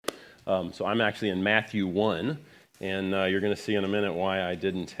So I'm actually in Matthew 1, and you're going to see in a minute why I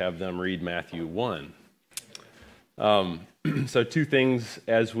didn't have them read Matthew 1. So two things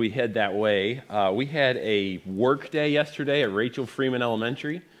as we head that way. We had a work day yesterday at Rachel Freeman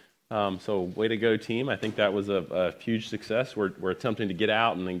Elementary. So way to go, team. I think that was a huge success. We're attempting to get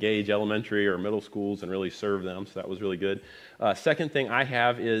out and engage elementary or middle schools and really serve them, so that was really good. Second thing I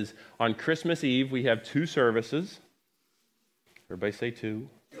have is on Christmas Eve, we have 2 services. Everybody say 2.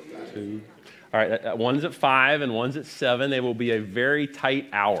 2. All right, one's at 5 and one's at 7. They will be a very tight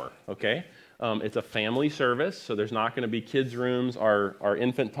hour, okay? It's a family service, so there's not going to be kids' rooms. Our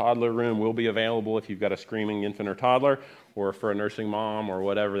infant toddler room will be available if you've got a screaming infant or toddler, or for a nursing mom or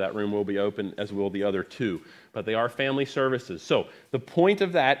whatever, that room will be open, as will the other 2. But they are family services. So the point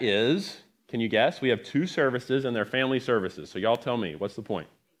of that is, can you guess? We have 2 services and they're family services. So y'all tell me, what's the point?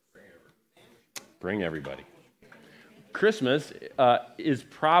 Bring everybody. Christmas is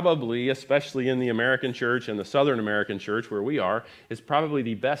probably, especially in the American church and the Southern American church where we are, is probably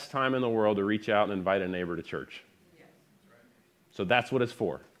the best time in the world to reach out and invite a neighbor to church. So that's what it's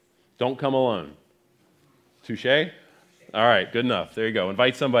for. Don't come alone. Touche? All right, good enough. There you go.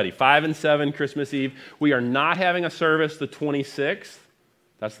 Invite somebody. 5 and 7, Christmas Eve. We are not having a service the 26th.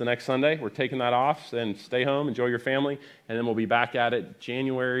 That's the next Sunday. We're taking that off, and stay home, enjoy your family, and then we'll be back at it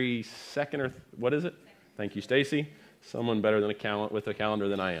January 2nd or what is it? Thank you, Stacy. Someone better than with a calendar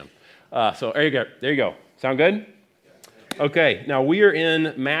than I am. So there you go. There you go. Sound good? Okay. Now we are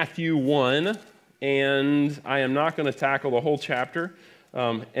in Matthew 1, and I am not going to tackle the whole chapter.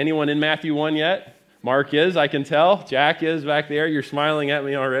 Anyone in Matthew 1 yet? Mark is, I can tell. Jack is back there. You're smiling at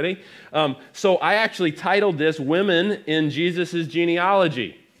me already. So I actually titled this "Women in Jesus'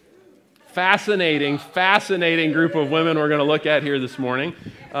 Genealogy." Fascinating group of women we're going to look at here this morning.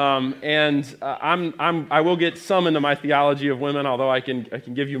 I will get some into my theology of women, although I can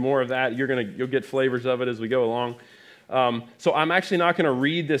give you more of that. You'll get flavors of it as we go along. So I'm actually not going to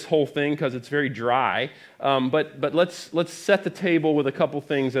read this whole thing because it's very dry. But let's set the table with a couple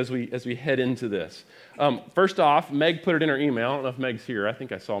things as we head into this. First off, Meg put it in her email. I don't know if Meg's here. I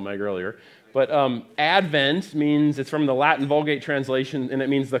think I saw Meg earlier. But Advent means, it's from the Latin Vulgate translation, and it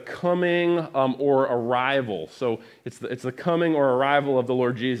means the coming or arrival. So it's the coming or arrival of the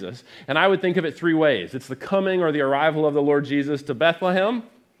Lord Jesus. And I would think of it 3 ways. It's the coming or the arrival of the Lord Jesus to Bethlehem,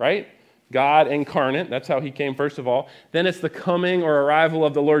 right? God incarnate, that's how he came first of all. Then it's the coming or arrival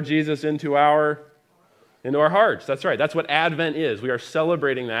of the Lord Jesus into our hearts. That's right. That's what Advent is. We are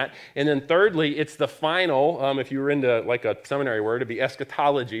celebrating that. And then thirdly, it's the final, if you were into like a seminary word, it'd be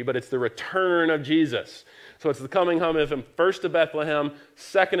eschatology, but it's the return of Jesus. So it's the coming home of him first to Bethlehem,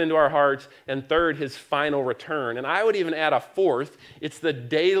 second into our hearts, and third, his final return. And I would even add a 4th. It's the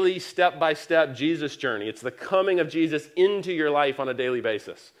daily, step-by-step Jesus journey. It's the coming of Jesus into your life on a daily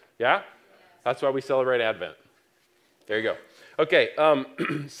basis. Yeah? That's why we celebrate Advent. There you go. Okay,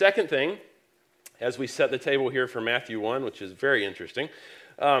 second thing, as we set the table here for Matthew 1, which is very interesting.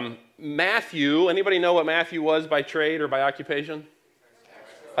 Matthew, anybody know what Matthew was by trade or by occupation?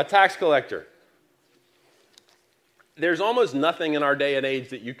 A tax collector. There's almost nothing in our day and age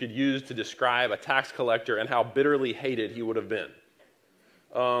that you could use to describe a tax collector and how bitterly hated he would have been.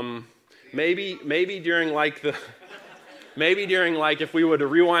 Maybe during if we were to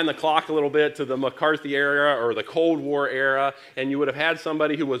rewind the clock a little bit to the McCarthy era or the Cold War era, and you would have had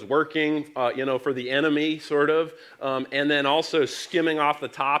somebody who was working, for the enemy, sort of, and then also skimming off the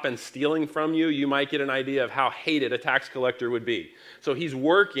top and stealing from you, you might get an idea of how hated a tax collector would be. So he's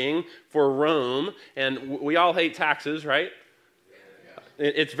working for Rome, and we all hate taxes, right?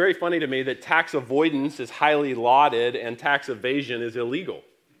 It's very funny to me that tax avoidance is highly lauded and tax evasion is illegal.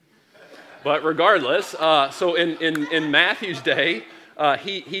 But regardless, so in Matthew's day,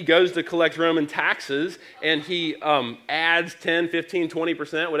 he goes to collect Roman taxes, and he adds 10, 15,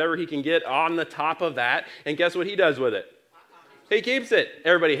 20%, whatever he can get on the top of that. And guess what he does with it? He keeps it.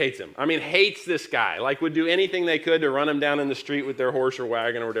 Everybody hates him. I mean, hates this guy. Like, would do anything they could to run him down in the street with their horse or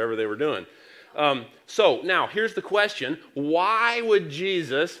wagon or whatever they were doing. So now, here's the question. Why would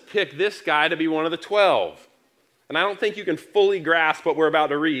Jesus pick this guy to be one of the 12? And I don't think you can fully grasp what we're about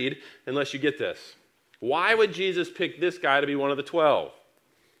to read unless you get this. Why would Jesus pick this guy to be one of the 12?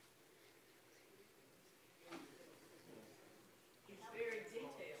 He's very detailed.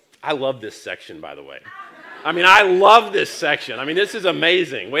 I love this section, by the way. I mean, I love this section. I mean, this is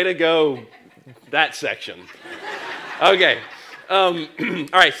amazing. Way to go, that section. Okay. All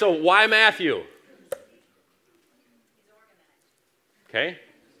right, so why Matthew? Okay.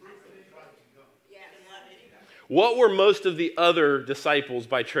 What were most of the other disciples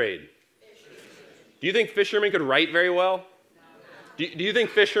by trade? Do you think fishermen could write very well? Do Do you think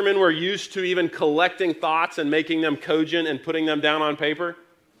fishermen were used to even collecting thoughts and making them cogent and putting them down on paper?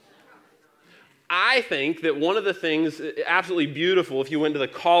 I think that one of the things absolutely beautiful, if you went to the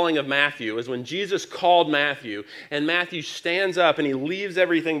calling of Matthew, is when Jesus called Matthew, and Matthew stands up and he leaves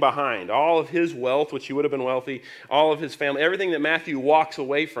everything behind, all of his wealth, which he would have been wealthy, all of his family, everything that Matthew walks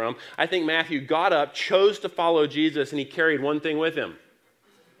away from. I think Matthew got up, chose to follow Jesus, and he carried one thing with him: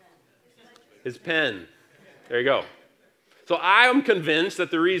 his pen. There you go. So I am convinced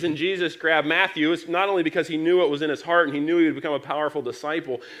that the reason Jesus grabbed Matthew is not only because he knew what was in his heart and he knew he would become a powerful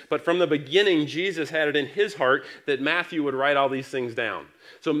disciple, but from the beginning, Jesus had it in his heart that Matthew would write all these things down.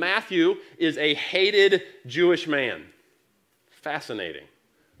 So Matthew is a hated Jewish man. Fascinating.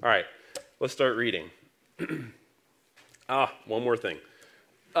 All right, let's start reading. One more thing.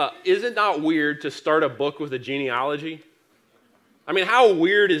 Is it not weird to start a book with a genealogy? I mean, how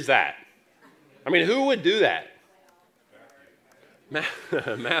weird is that? I mean, who would do that?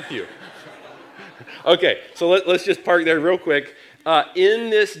 Matthew. Okay, so let's just park there real quick. In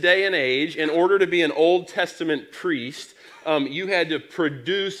this day and age, in order to be an Old Testament priest, you had to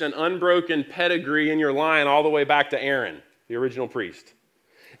produce an unbroken pedigree in your line all the way back to Aaron, the original priest.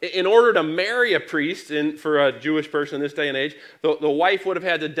 In order to marry a priest for a Jewish person in this day and age, the wife would have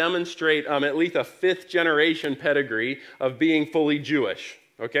had to demonstrate at least a fifth generation pedigree of being fully Jewish.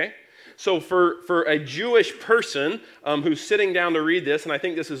 Okay? So for a Jewish person who's sitting down to read this, and I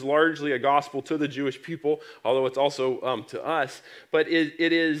think this is largely a gospel to the Jewish people, although it's also to us, but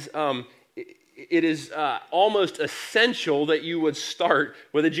it is almost essential that you would start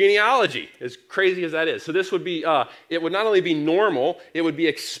with a genealogy, as crazy as that is. So this would be, it would not only be normal, it would be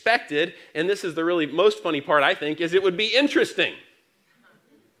expected, and this is the really most funny part, I think, is it would be interesting.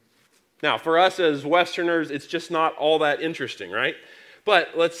 Now, for us as Westerners, it's just not all that interesting, right? But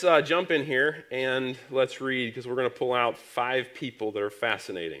let's jump in here and let's read, because we're going to pull out 5 people that are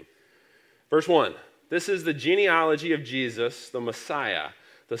fascinating. Verse 1, this is the genealogy of Jesus, the Messiah,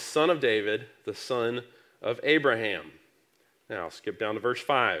 the son of David, the son of Abraham. Now, skip down to verse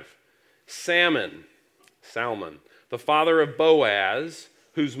 5. Salmon, the father of Boaz,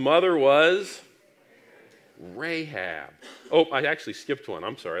 whose mother was Rahab. Oh, I actually skipped one.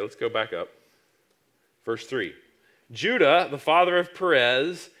 I'm sorry. Let's go back up. Verse 3. Judah, the father of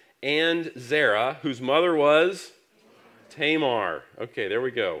Perez and Zerah, whose mother was Tamar. Okay, there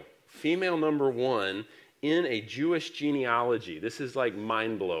we go. Female number 1 in a Jewish genealogy. This is like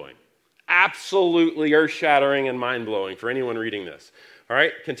mind-blowing. Absolutely earth-shattering and mind-blowing for anyone reading this. All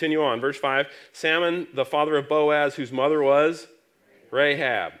right, continue on. Verse 5. Salmon, the father of Boaz, whose mother was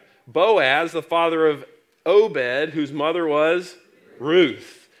Rahab. Boaz, the father of Obed, whose mother was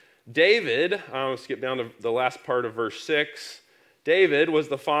Ruth. David, I'm going to skip down to the last part of verse 6. David was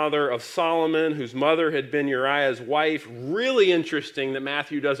the father of Solomon, whose mother had been Uriah's wife. Really interesting that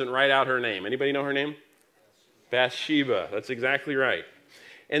Matthew doesn't write out her name. Anybody know her name? Bathsheba. That's exactly right.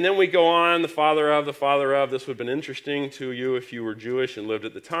 And then we go on, the father of. This would have been interesting to you if you were Jewish and lived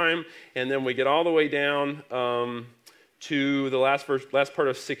at the time. And then we get all the way down to the last part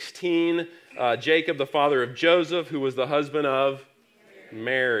of 16. Jacob, the father of Joseph, who was the husband of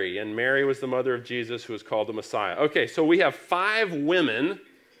Mary, and Mary was the mother of Jesus, who was called the Messiah. Okay, so we have 5 women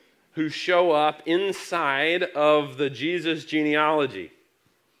who show up inside of the Jesus genealogy.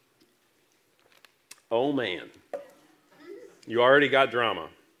 Oh man, you already got drama. All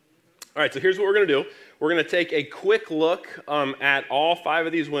right, so here's what we're going to do. We're going to take a quick look at all 5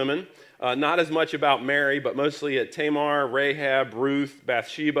 of these women, not as much about Mary, but mostly at Tamar, Rahab, Ruth,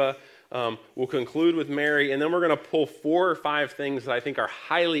 Bathsheba. We'll conclude with Mary, and then we're going to pull 4 or 5 things that I think are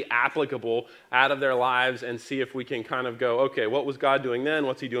highly applicable out of their lives and see if we can kind of go, okay, what was God doing then?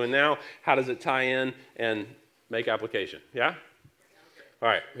 What's he doing now? How does it tie in and make application? Yeah? All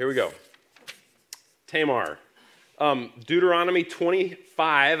right, here we go. Tamar. Deuteronomy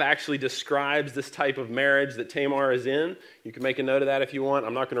 25 actually describes this type of marriage that Tamar is in. You can make a note of that if you want.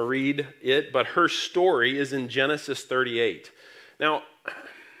 I'm not going to read it, but her story is in Genesis 38. Now,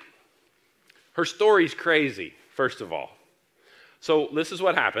 her story's crazy, first of all. So this is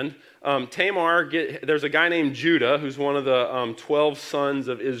what happened. Tamar, there's a guy named Judah who's one of the 12 sons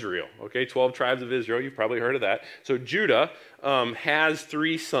of Israel. Okay, 12 tribes of Israel. You've probably heard of that. So Judah has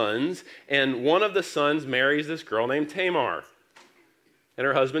 3 sons, and one of the sons marries this girl named Tamar, and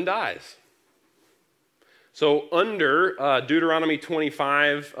her husband dies. So under Deuteronomy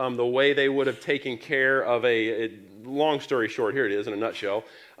 25, the way they would have taken care of long story short, here it is in a nutshell.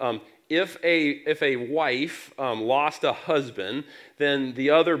 If a wife lost a husband, then the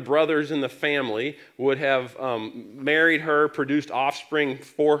other brothers in the family would have married her, produced offspring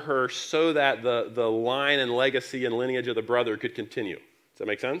for her, so that the line and legacy and lineage of the brother could continue. Does that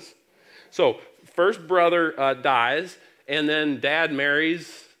make sense? So first brother dies, and then dad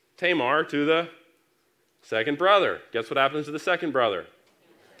marries Tamar to the second brother. Guess what happens to the second brother?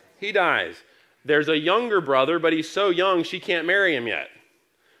 He dies. There's a younger brother, but he's so young she can't marry him yet.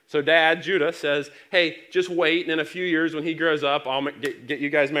 So dad, Judah, says, hey, just wait, and in a few years when he grows up, I'll get you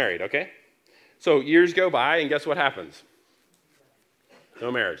guys married, okay? So years go by, and guess what happens?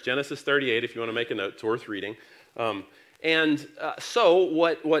 No marriage. Genesis 38, if you want to make a note, it's worth reading. So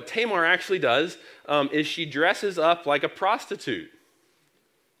what Tamar actually does is she dresses up like a prostitute.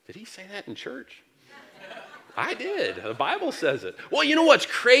 Did he say that in church? I did. The Bible says it. Well, you know what's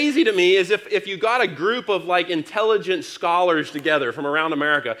crazy to me is if you got a group of like intelligent scholars together from around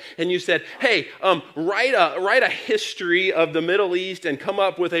America and you said, hey, write a history of the Middle East and come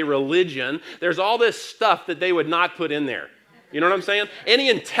up with a religion, there's all this stuff that they would not put in there. You know what I'm saying? Any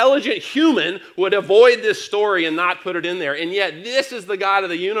intelligent human would avoid this story and not put it in there. And yet this is the God of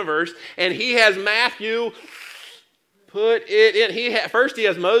the universe, and he has Matthew put it in. First he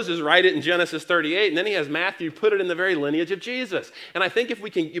has Moses write it in Genesis 38, and then he has Matthew put it in the very lineage of Jesus. And I think if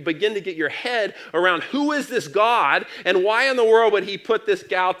you begin to get your head around who is this God and why in the world would he put this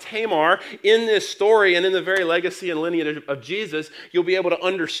gal Tamar in this story and in the very legacy and lineage of Jesus, you'll be able to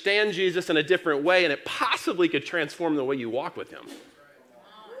understand Jesus in a different way, and it possibly could transform the way you walk with him.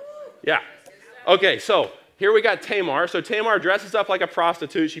 Yeah. Okay, so here we got Tamar. So Tamar dresses up like a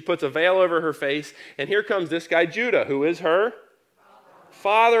prostitute. She puts a veil over her face. And here comes this guy, Judah, who is her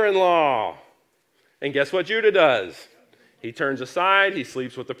father-in-law. And guess what Judah does? He turns aside. He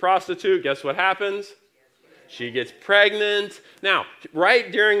sleeps with the prostitute. Guess what happens? She gets pregnant. Now,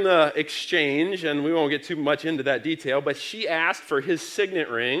 right during the exchange, and we won't get too much into that detail, but she asked for his signet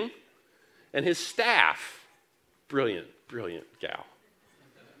ring and his staff. Brilliant, brilliant gal.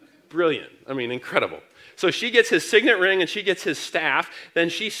 Brilliant. I mean, incredible. So she gets his signet ring and she gets his staff. Then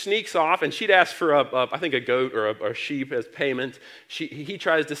she sneaks off, and she'd ask for, I think, a goat or a sheep as payment. He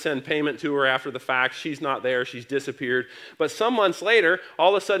tries to send payment to her after the fact. She's not there. She's disappeared. But some months later,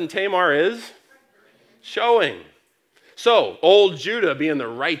 all of a sudden, Tamar is showing. So old Judah, being the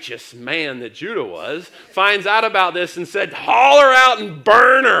righteous man that Judah was, finds out about this and said, haul her out and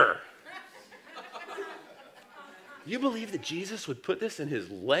burn her. You believe that Jesus would put this in his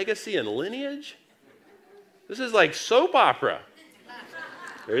legacy and lineage? This is like soap opera.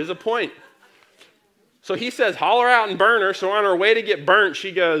 There is a point. So he says, haul her out and burn her. So on her way to get burnt,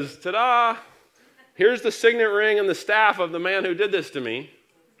 she goes, ta-da, here's the signet ring and the staff of the man who did this to me.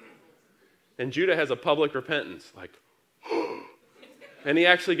 And Judah has a public repentance, like, and he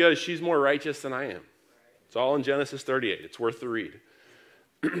actually goes, she's more righteous than I am. It's all in Genesis 38. It's worth the read.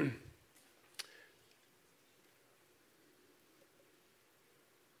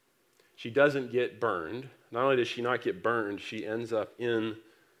 She doesn't get burned. Not only does she not get burned, she ends up in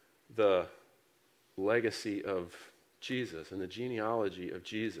the legacy of Jesus and the genealogy of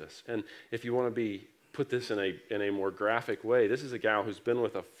Jesus. And if you want to put this in a more graphic way, this is a gal who's been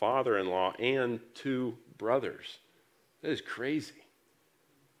with a father-in-law and two brothers. That is crazy.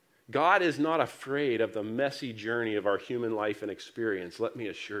 God is not afraid of the messy journey of our human life and experience, let me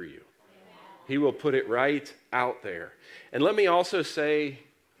assure you. He will put it right out there. And let me also say,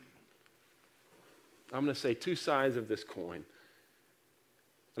 I'm going to say two sides of this coin.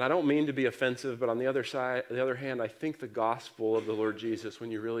 And I don't mean to be offensive, but on the other hand, I think the gospel of the Lord Jesus,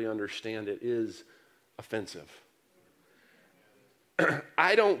 when you really understand it, is offensive.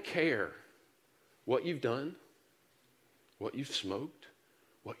 I don't care what you've done, what you've smoked,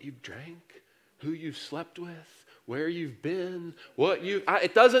 what you've drank, who you've slept with, where you've been,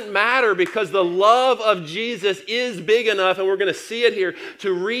 it doesn't matter, because the love of Jesus is big enough, and we're going to see it here,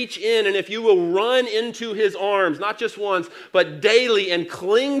 to reach in. And if you will run into his arms, not just once, but daily, and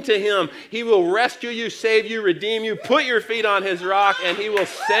cling to him, he will rescue you, save you, redeem you, put your feet on his rock, and he will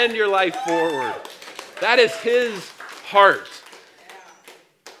send your life forward. That is his heart.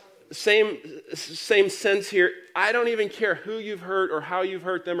 Same sense here. I don't even care who you've hurt or how you've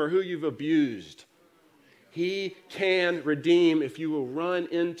hurt them or who you've abused. He can redeem if you will run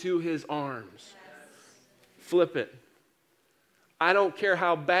into his arms. Flip it. I don't care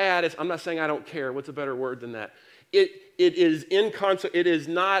how bad it's. I'm not saying I don't care. What's a better word than that? It is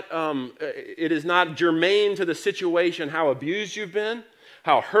not germane to the situation how abused you've been,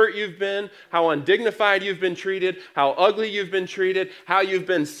 how hurt you've been, how undignified you've been treated, how ugly you've been treated, how you've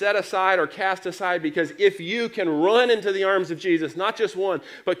been set aside or cast aside, because if you can run into the arms of Jesus, not just one,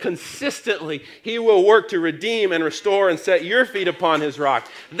 but consistently, he will work to redeem and restore and set your feet upon his rock.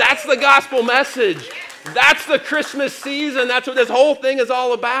 That's the gospel message. That's the Christmas season. That's what this whole thing is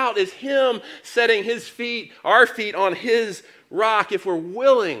all about, is him setting his feet, our feet, on his rock if we're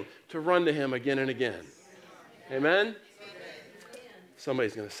willing to run to him again and again. Amen?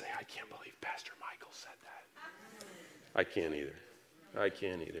 Somebody's going to say, I can't believe Pastor Michael said that. I can't either. I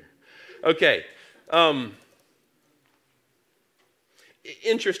can't either. Okay.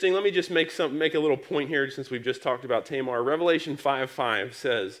 Interesting. Let me just make a little point here since we've just talked about Tamar. Revelation 5:5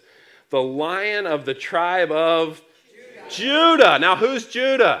 says, the Lion of the tribe of Judah. Now, who's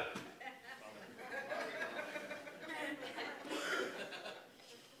Judah?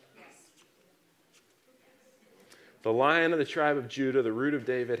 The Lion of the tribe of Judah, the Root of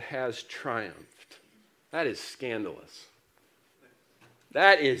David, has triumphed. That is scandalous.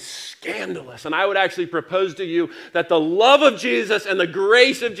 That is scandalous. And I would actually propose to you that the love of Jesus and the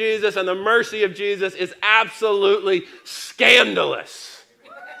grace of Jesus and the mercy of Jesus is absolutely scandalous.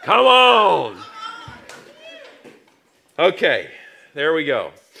 Come on. Okay, there we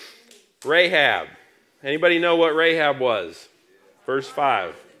go. Rahab. Anybody know what Rahab was? Verse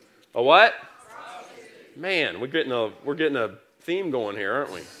 5. A what? Man, we're getting a theme going here,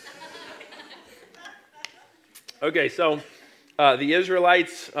 aren't we? Okay, so the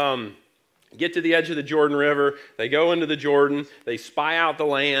Israelites get to the edge of the Jordan River. They go into the Jordan. They spy out the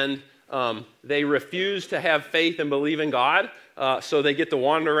land. They refuse to have faith and believe in God, so they get to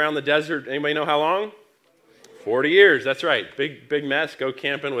wander around the desert. Anybody know how long? 40 years. That's right. Big mess. Go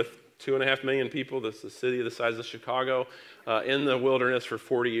camping with 2.5 million people. This is a city the size of Chicago. In the wilderness for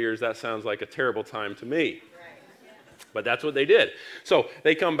 40 years. That sounds like a terrible time to me. But that's what they did. So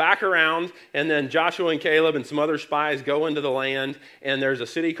they come back around, and then Joshua and Caleb and some other spies go into the land, and there's a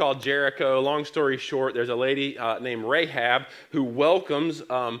city called Jericho. Long story short, there's a lady named Rahab who welcomes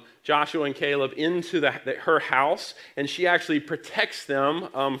Joshua and Caleb into her house, and she actually protects them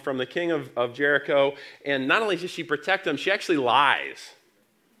from the king of Jericho. And not only does she protect them, she actually lies.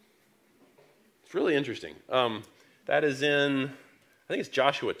 It's really interesting. That is in, I think it's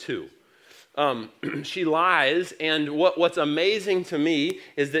Joshua 2. She lies, and what's amazing to me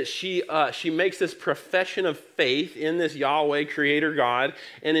is that she makes this profession of faith in this Yahweh Creator God,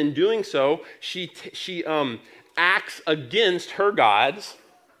 and in doing so, she acts against her gods,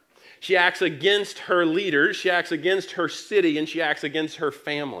 she acts against her leaders, she acts against her city, and she acts against her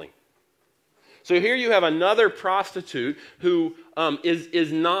family. So here you have another prostitute who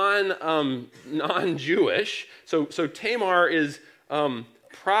is non-Jewish. So Tamar is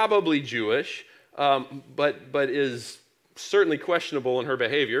probably Jewish, but is certainly questionable in her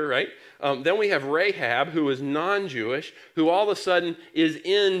behavior, right? Then we have Rahab, who is non-Jewish, who all of a sudden is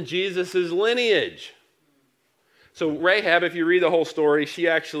in Jesus' lineage. So Rahab, if you read the whole story, she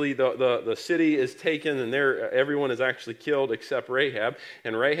actually, the city is taken and everyone is actually killed except Rahab.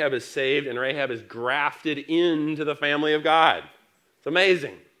 And Rahab is saved, and Rahab is grafted into the family of God. It's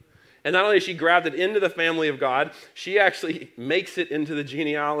amazing. And not only is she grafted into the family of God, she actually makes it into the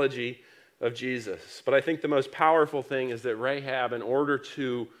genealogy of Jesus. But I think the most powerful thing is that Rahab, in order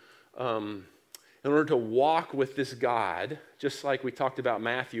to walk with this God, just like we talked about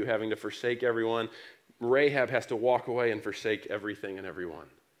Matthew having to forsake everyone, Rahab has to walk away and forsake everything and everyone.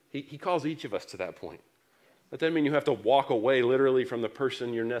 He calls each of us to that point. That doesn't mean you have to walk away literally from the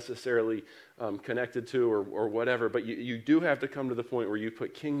person you're necessarily connected to or whatever, but you do have to come to the point where you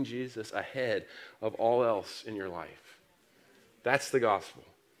put King Jesus ahead of all else in your life. That's the gospel.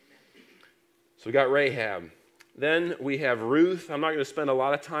 So we got Rahab. Then we have Ruth. I'm not going to spend a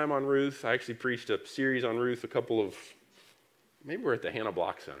lot of time on Ruth. I actually preached a series on Ruth maybe we're at the Hannah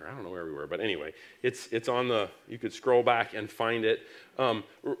Block Center. I don't know where we were, but anyway, it's on you could scroll back and find it.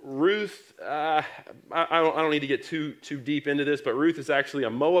 Ruth, I don't need to get too deep into this, but Ruth is actually a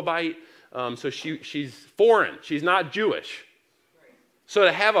Moabite, so she's foreign. She's not Jewish. So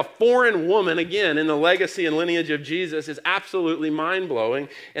to have a foreign woman, again, in the legacy and lineage of Jesus is absolutely mind-blowing.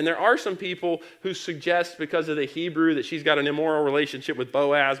 And there are some people who suggest, because of the Hebrew, that she's got an immoral relationship with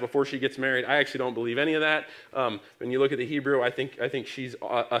Boaz before she gets married. I actually don't believe any of that. When you look at the Hebrew, I think she's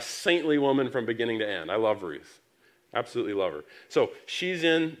a saintly woman from beginning to end. I love Ruth. Absolutely love her. So she's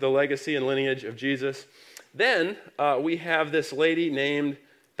in the legacy and lineage of Jesus. Then we have this lady named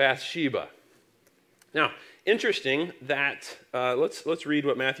Bathsheba. Now, interesting that, let's read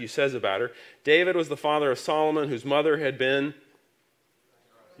what Matthew says about her. David was the father of Solomon, whose mother had been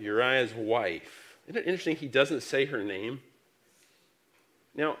Uriah's wife. Isn't it interesting he doesn't say her name?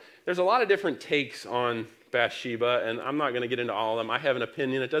 Now, there's a lot of different takes on Bathsheba, and I'm not going to get into all of them. I have an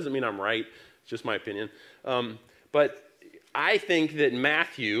opinion. It doesn't mean I'm right. It's just my opinion. But I think that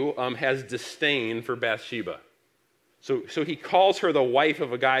Matthew has disdain for Bathsheba. So he calls her the wife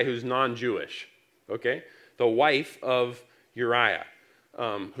of a guy who's non-Jewish, okay? The wife of Uriah,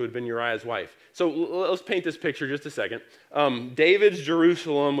 who had been Uriah's wife. So let's paint this picture just a second. David's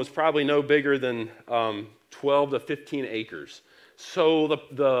Jerusalem was probably no bigger than 12 to 15 acres. So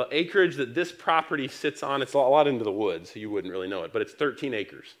the acreage that this property sits on, it's a lot into the woods, so you wouldn't really know it, but it's 13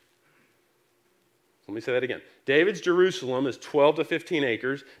 acres. Let me say that again. David's Jerusalem is 12 to 15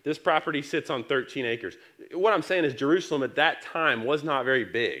 acres. This property sits on 13 acres. What I'm saying is Jerusalem at that time was not very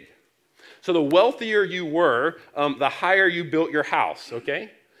big. So the wealthier you were, the higher you built your house,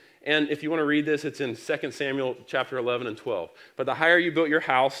 okay? And if you want to read this, it's in 2 Samuel chapter 11 and 12. But the higher you built your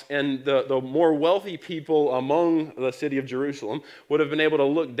house, and the more wealthy people among the city of Jerusalem would have been able to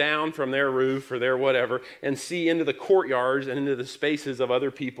look down from their roof or their whatever and see into the courtyards and into the spaces of other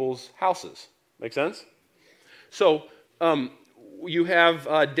people's houses. Make sense? So you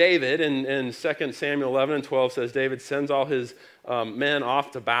have David in 2 Samuel 11 and 12 says David sends all his men off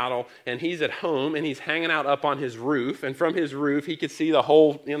to battle, and he's at home, and he's hanging out up on his roof, and from his roof he could see the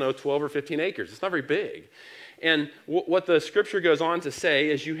whole 12 or 15 acres. It's not very big. And what the scripture goes on to say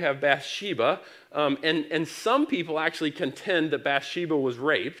is you have Bathsheba, and some people actually contend that Bathsheba was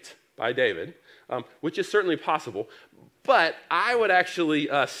raped by David, which is certainly possible. But I would actually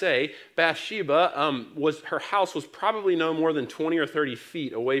say Bathsheba, her house was probably no more than 20 or 30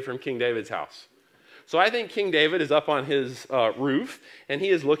 feet away from King David's house. So I think King David is up on his roof, and he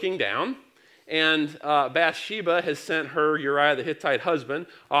is looking down. And Bathsheba has sent her Uriah the Hittite husband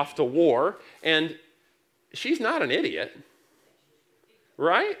off to war. And she's not an idiot,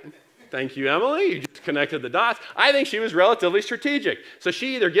 right? Thank you, Emily. You just connected the dots. I think she was relatively strategic. So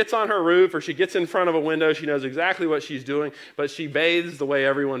she either gets on her roof or she gets in front of a window. She knows exactly what she's doing, but she bathes the way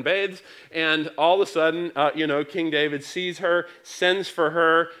everyone bathes. And all of a sudden, King David sees her, sends for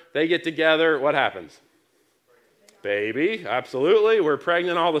her. They get together. What happens? Baby, absolutely. We're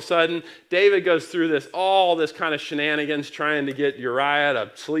pregnant all of a sudden. David goes through all this kind of shenanigans trying to get Uriah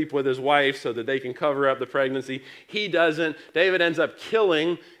to sleep with his wife so that they can cover up the pregnancy. He doesn't. David ends up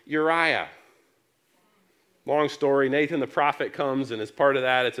killing Uriah. Long story. Nathan the prophet comes and is part of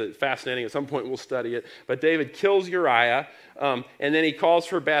that. It's fascinating. At some point we'll study it. But David kills Uriah, and then he calls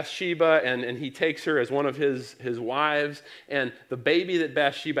for Bathsheba, and he takes her as one of his wives. And the baby that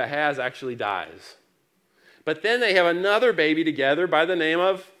Bathsheba has actually dies. But then they have another baby together by the name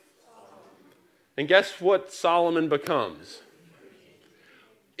of Solomon. And guess what Solomon becomes?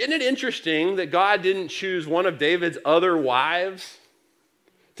 Isn't it interesting that God didn't choose one of David's other wives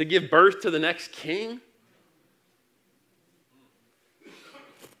to give birth to the next king?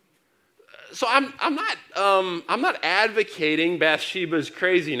 So I'm not advocating Bathsheba's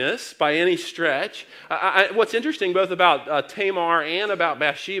craziness by any stretch. What's interesting both about Tamar and about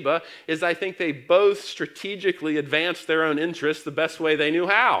Bathsheba is I think they both strategically advanced their own interests the best way they knew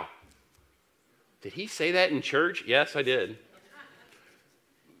how. Did he say that in church? Yes, I did.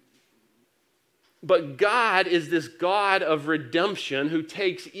 But God is this God of redemption who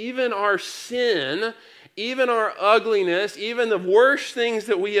takes even our sin, even our ugliness, even the worst things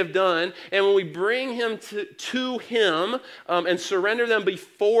that we have done, and when we bring him to him and surrender them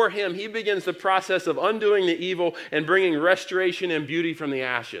before him, he begins the process of undoing the evil and bringing restoration and beauty from the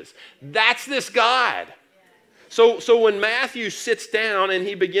ashes. That's this God. So when Matthew sits down and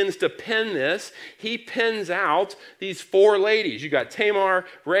he begins to pen this, he pens out these four ladies. You got Tamar,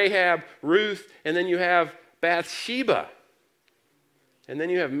 Rahab, Ruth, and then you have Bathsheba. And then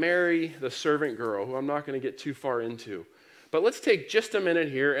you have Mary, the servant girl, who I'm not going to get too far into. But let's take just a minute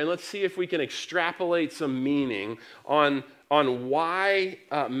here and let's see if we can extrapolate some meaning on why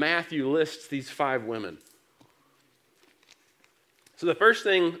Matthew lists these five women. So the first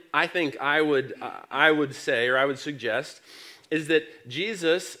thing I think I would say, or I would suggest, is that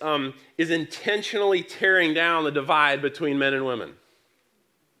Jesus is intentionally tearing down the divide between men and women.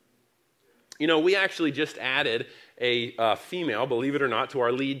 You know, we actually just added a female, believe it or not, to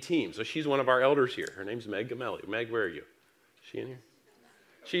our lead team. So she's one of our elders here. Her name's Meg Gamelli. Meg, where are you? Is she in here?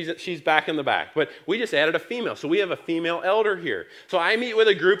 She's back in the back. But we just added a female. So we have a female elder here. So I meet with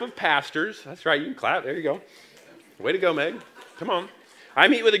a group of pastors. That's right, you can clap. There you go. Way to go, Meg. Come on. I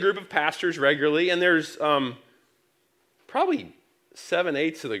meet with a group of pastors regularly, and there's probably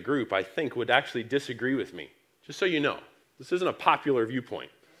 7/8 of the group, I think, would actually disagree with me. Just so you know. This isn't a popular viewpoint.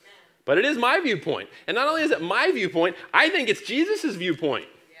 But it is my viewpoint. And not only is it my viewpoint, I think it's Jesus' viewpoint.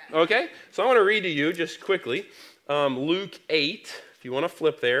 Okay? So I want to read to you just quickly Luke 8, if you want to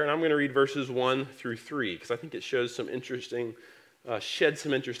flip there, and I'm going to read verses 1 through 3, because I think it shows some interesting, sheds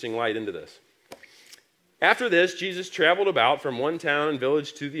some interesting light into this. After this, Jesus traveled about from one town and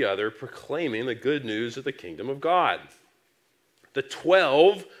village to the other, proclaiming the good news of the kingdom of God. The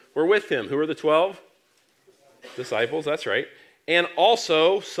 12 were with him. Who are the 12? Disciples, that's right. And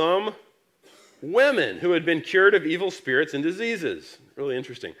also some women who had been cured of evil spirits and diseases. Really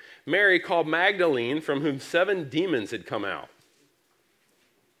interesting. Mary, called Magdalene, from whom 7 demons had come out.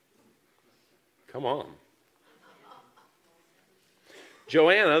 Come on.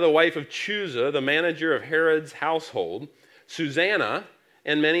 Joanna, the wife of Chuza, the manager of Herod's household, Susanna,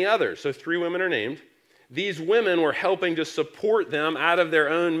 and many others. So 3 women are named. These women were helping to support them out of their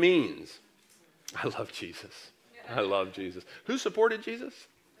own means. I love Jesus. I love Jesus. Who supported Jesus?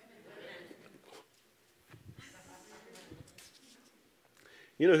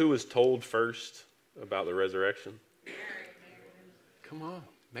 You know who was told first about the resurrection? Come on,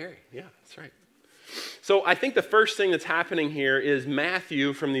 Mary. Yeah, that's right. So I think the first thing that's happening here is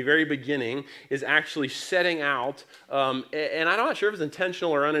Matthew, from the very beginning, is actually setting out, and I'm not sure if it's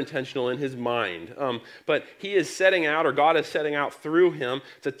intentional or unintentional in his mind, but he is setting out, or God is setting out through him,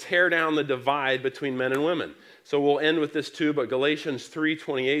 to tear down the divide between men and women. So we'll end with this too, but Galatians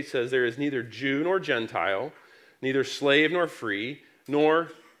 3:28 says, there is neither Jew nor Gentile, neither slave nor free, nor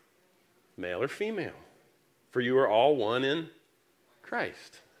male or female, for you are all one in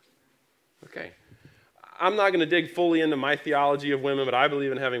Christ. Okay. I'm not going to dig fully into my theology of women, but I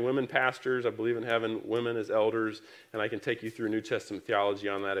believe in having women pastors. I believe in having women as elders, and I can take you through New Testament theology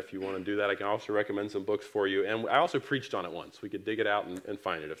on that if you want to do that. I can also recommend some books for you, and I also preached on it once. We could dig it out and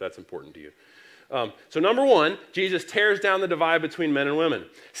find it if that's important to you. So number 1, Jesus tears down the divide between men and women.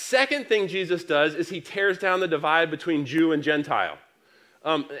 Second thing Jesus does is he tears down the divide between Jew and Gentile.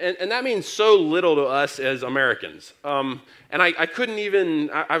 And that means so little to us as Americans. And I couldn't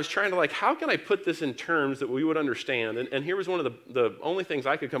even, I was trying to how can I put this in terms that we would understand? And here was one of the only things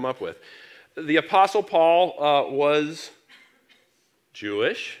I could come up with. The Apostle Paul was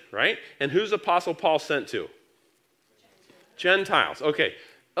Jewish, right? And who's Apostle Paul sent to? Gentiles. Okay.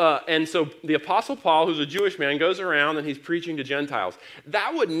 And so the Apostle Paul, who's a Jewish man, goes around and he's preaching to Gentiles.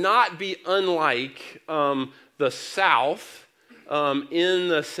 That would not be unlike the South in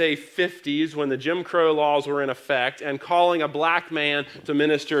the, say, 50s when the Jim Crow laws were in effect and calling a black man to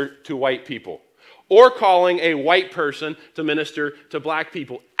minister to white people, or calling a white person to minister to black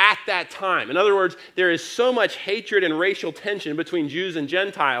people at that time. In other words, there is so much hatred and racial tension between Jews and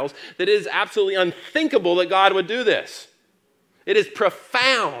Gentiles that it is absolutely unthinkable that God would do this. It is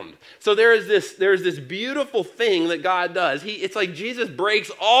profound. So there is this beautiful thing that God does. It's like Jesus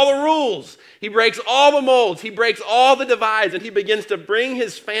breaks all the rules. He breaks all the molds. He breaks all the divides, and he begins to bring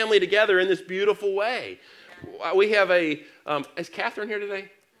his family together in this beautiful way. We have is Catherine here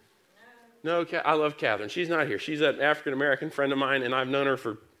today? No, I love Catherine. She's not here. She's an African-American friend of mine, and I've known her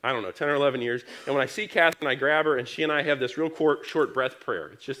for, 10 or 11 years. And when I see Catherine, I grab her, and she and I have this real short breath prayer.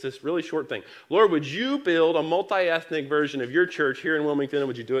 It's just this really short thing. Lord, would you build a multi-ethnic version of your church here in Wilmington, and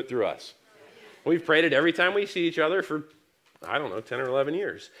would you do it through us? We've prayed it every time we see each other for, 10 or 11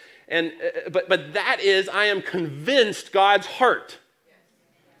 years. And but that is, I am convinced, God's heart.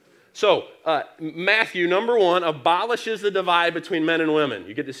 So, Matthew, number 1, abolishes the divide between men and women.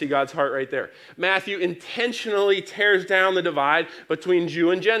 You get to see God's heart right there. Matthew intentionally tears down the divide between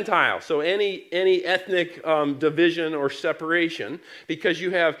Jew and Gentile. So any ethnic division or separation, because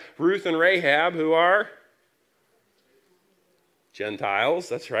you have Ruth and Rahab, who are Gentiles,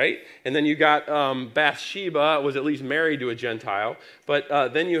 that's right. And then you got Bathsheba, was at least married to a Gentile.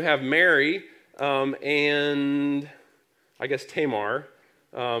 But then you have Mary and I guess Tamar.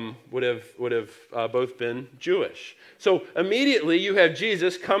 Would have both been Jewish. So immediately you have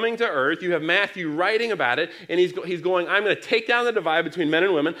Jesus coming to earth. You have Matthew writing about it, and he's going, I'm going to take down the divide between men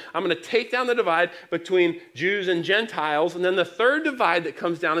and women. I'm going to take down the divide between Jews and Gentiles. And then the third divide that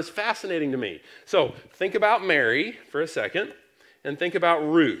comes down is fascinating to me. So think about Mary for a second, and think about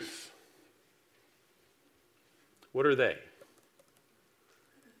Ruth. What are they?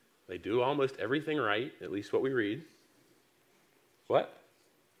 They do almost everything right, at least what we read. What?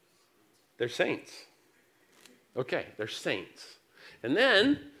 They're saints. Okay, they're saints. And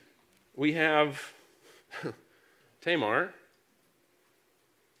then we have Tamar.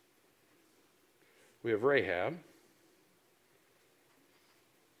 We have Rahab,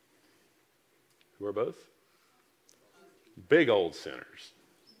 who are both big old sinners.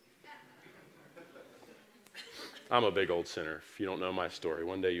 I'm a big old sinner. If you don't know my story,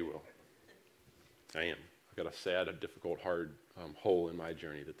 one day you will. I am. I've got a sad, a difficult, hard hole in my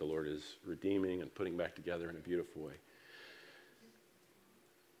journey that the Lord is redeeming and putting back together in a beautiful way.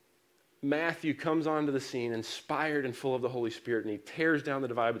 Matthew comes onto the scene inspired and full of the Holy Spirit, and he tears down the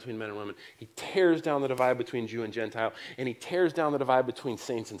divide between men and women. He tears down the divide between Jew and Gentile, and he tears down the divide between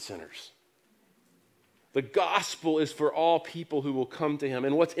saints and sinners. The gospel is for all people who will come to him.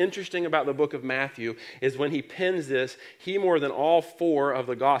 And what's interesting about the book of Matthew is when he pens this, he, more than all four of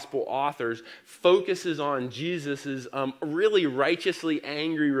the gospel authors, focuses on Jesus' really righteously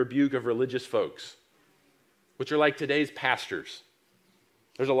angry rebuke of religious folks, which are like today's pastors.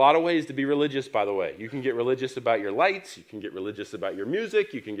 There's a lot of ways to be religious, by the way. You can get religious about your lights. You can get religious about your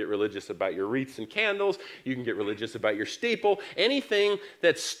music. You can get religious about your wreaths and candles. You can get religious about your steeple. Anything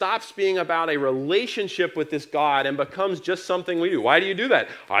that stops being about a relationship with this God and becomes just something we do. Why do you do that?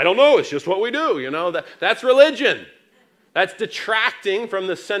 I don't know. It's just what we do. You know, that's religion. That's detracting from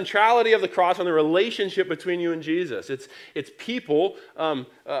the centrality of the cross and the relationship between you and Jesus. It's people.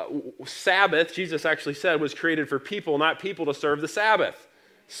 Sabbath, Jesus actually said, was created for people, not people to serve the Sabbath.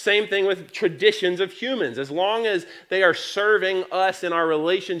 Same thing with traditions of humans. As long as they are serving us in our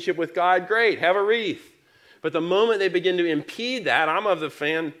relationship with God, great, have a wreath. But the moment they begin to impede that, I'm of the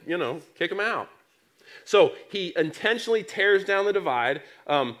fan, kick them out. So he intentionally tears down the divide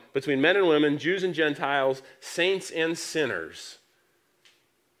between men and women, Jews and Gentiles, saints and sinners.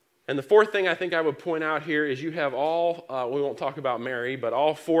 And the fourth thing I think I would point out here is you have all, we won't talk about Mary, but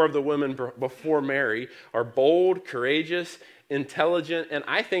all four of the women before Mary are bold, courageous, intelligent, and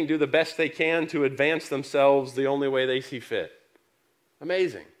I think do the best they can to advance themselves the only way they see fit.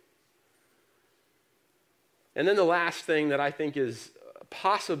 Amazing. And then the last thing that I think is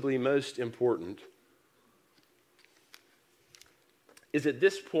possibly most important is at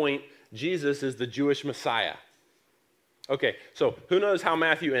this point, Jesus is the Jewish Messiah. Okay, so who knows how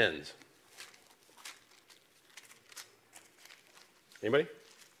Matthew ends? Anybody?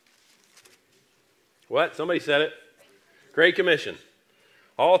 What? Somebody said it. Great Commission.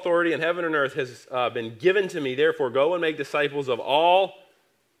 All authority in heaven and earth has been given to me. Therefore, go and make disciples of all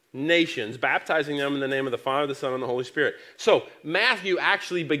nations, baptizing them in the name of the Father, the Son, and the Holy Spirit. So Matthew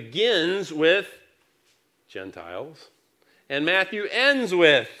actually begins with Gentiles, and Matthew ends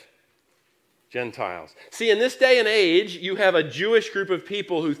with Gentiles. See, in this day and age, you have a Jewish group of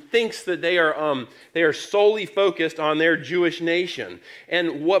people who thinks that they are solely focused on their Jewish nation.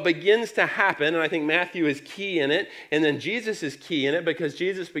 And what begins to happen, and I think Matthew is key in it, and then Jesus is key in it, because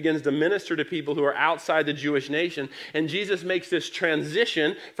Jesus begins to minister to people who are outside the Jewish nation, and Jesus makes this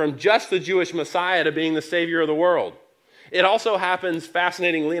transition from just the Jewish Messiah to being the Savior of the world. It also happens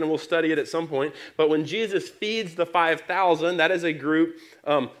fascinatingly, and we'll study it at some point, but when Jesus feeds the 5,000, that is a group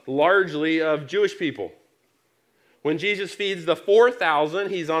largely of Jewish people. When Jesus feeds the 4,000,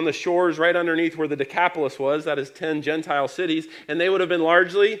 he's on the shores right underneath where the Decapolis was, that is 10 Gentile cities, and they would have been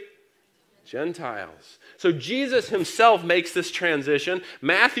largely Gentiles. So Jesus himself makes this transition.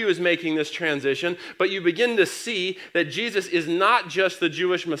 Matthew is making this transition, but you begin to see that Jesus is not just the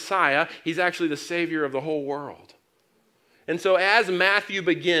Jewish Messiah, he's actually the Savior of the whole world. And so as Matthew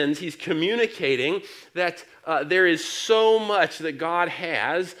begins, he's communicating that there is so much that God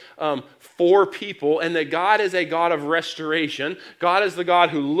has for people, and that God is a God of restoration. God is the God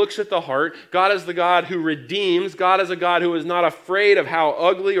who looks at the heart. God is the God who redeems. God is a God who is not afraid of how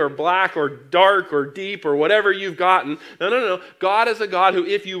ugly or black or dark or deep or whatever you've gotten. No. God is a God who,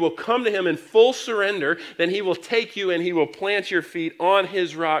 if you will come to him in full surrender, then he will take you and he will plant your feet on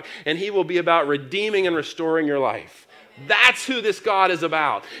his rock, and he will be about redeeming and restoring your life. That's who this God is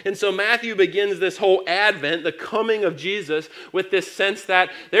about. And so Matthew begins this whole Advent, the coming of Jesus, with this sense that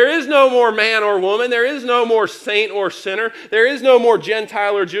there is no more man or woman, there is no more saint or sinner, there is no more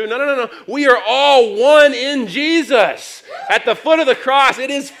Gentile or Jew. No. We are all one in Jesus. At the foot of the cross, it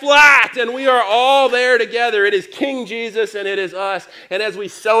is flat, and we are all there together. It is King Jesus, and it is us. And as we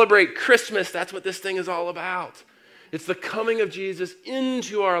celebrate Christmas, that's what this thing is all about. It's the coming of Jesus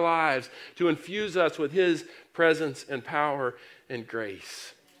into our lives to infuse us with his presence and power and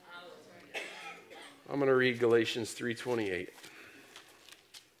grace. I'm going to read Galatians 3:28.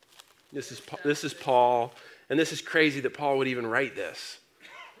 This is Paul, and this is crazy that Paul would even write this.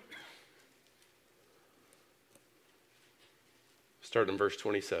 Start in verse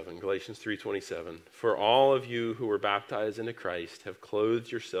 27, Galatians 3:27. For all of you who were baptized into Christ have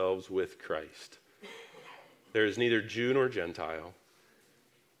clothed yourselves with Christ. There is neither Jew nor Gentile,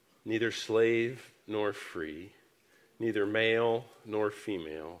 neither slave nor free, neither male nor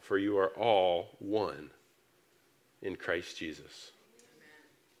female, for you are all one in Christ Jesus.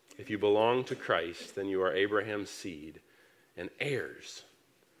 If you belong to Christ, then you are Abraham's seed and heirs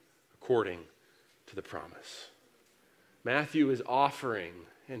according to the promise. Matthew is offering,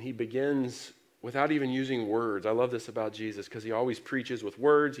 and he begins without even using words. I love this about Jesus because he always preaches with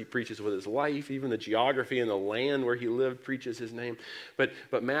words. He preaches with his life. Even the geography and the land where he lived preaches his name.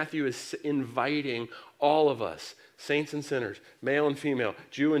 But Matthew is inviting all of us, saints and sinners, male and female,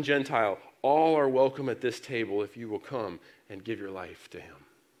 Jew and Gentile, all are welcome at this table if you will come and give your life to him.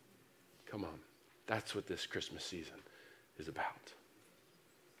 Come on. That's what this Christmas season is about.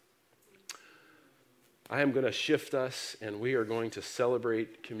 I am going to shift us, and we are going to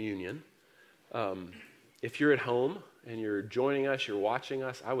celebrate communion. If you're at home and you're joining us, you're watching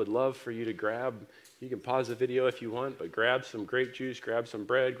us, I would love for you to you can pause the video if you want, but grab some grape juice, grab some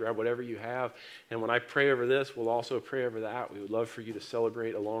bread, grab whatever you have. And when I pray over this, we'll also pray over that. We would love for you to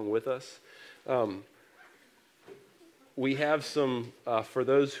celebrate along with us. We have some, for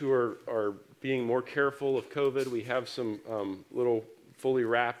those who are being more careful of COVID, we have some little fully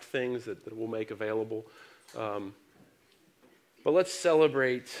wrapped things that we'll make available. But let's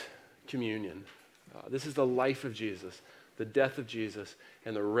celebrate communion. This is the life of Jesus, the death of Jesus,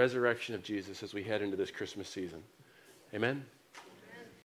 and the resurrection of Jesus as we head into this Christmas season. Amen?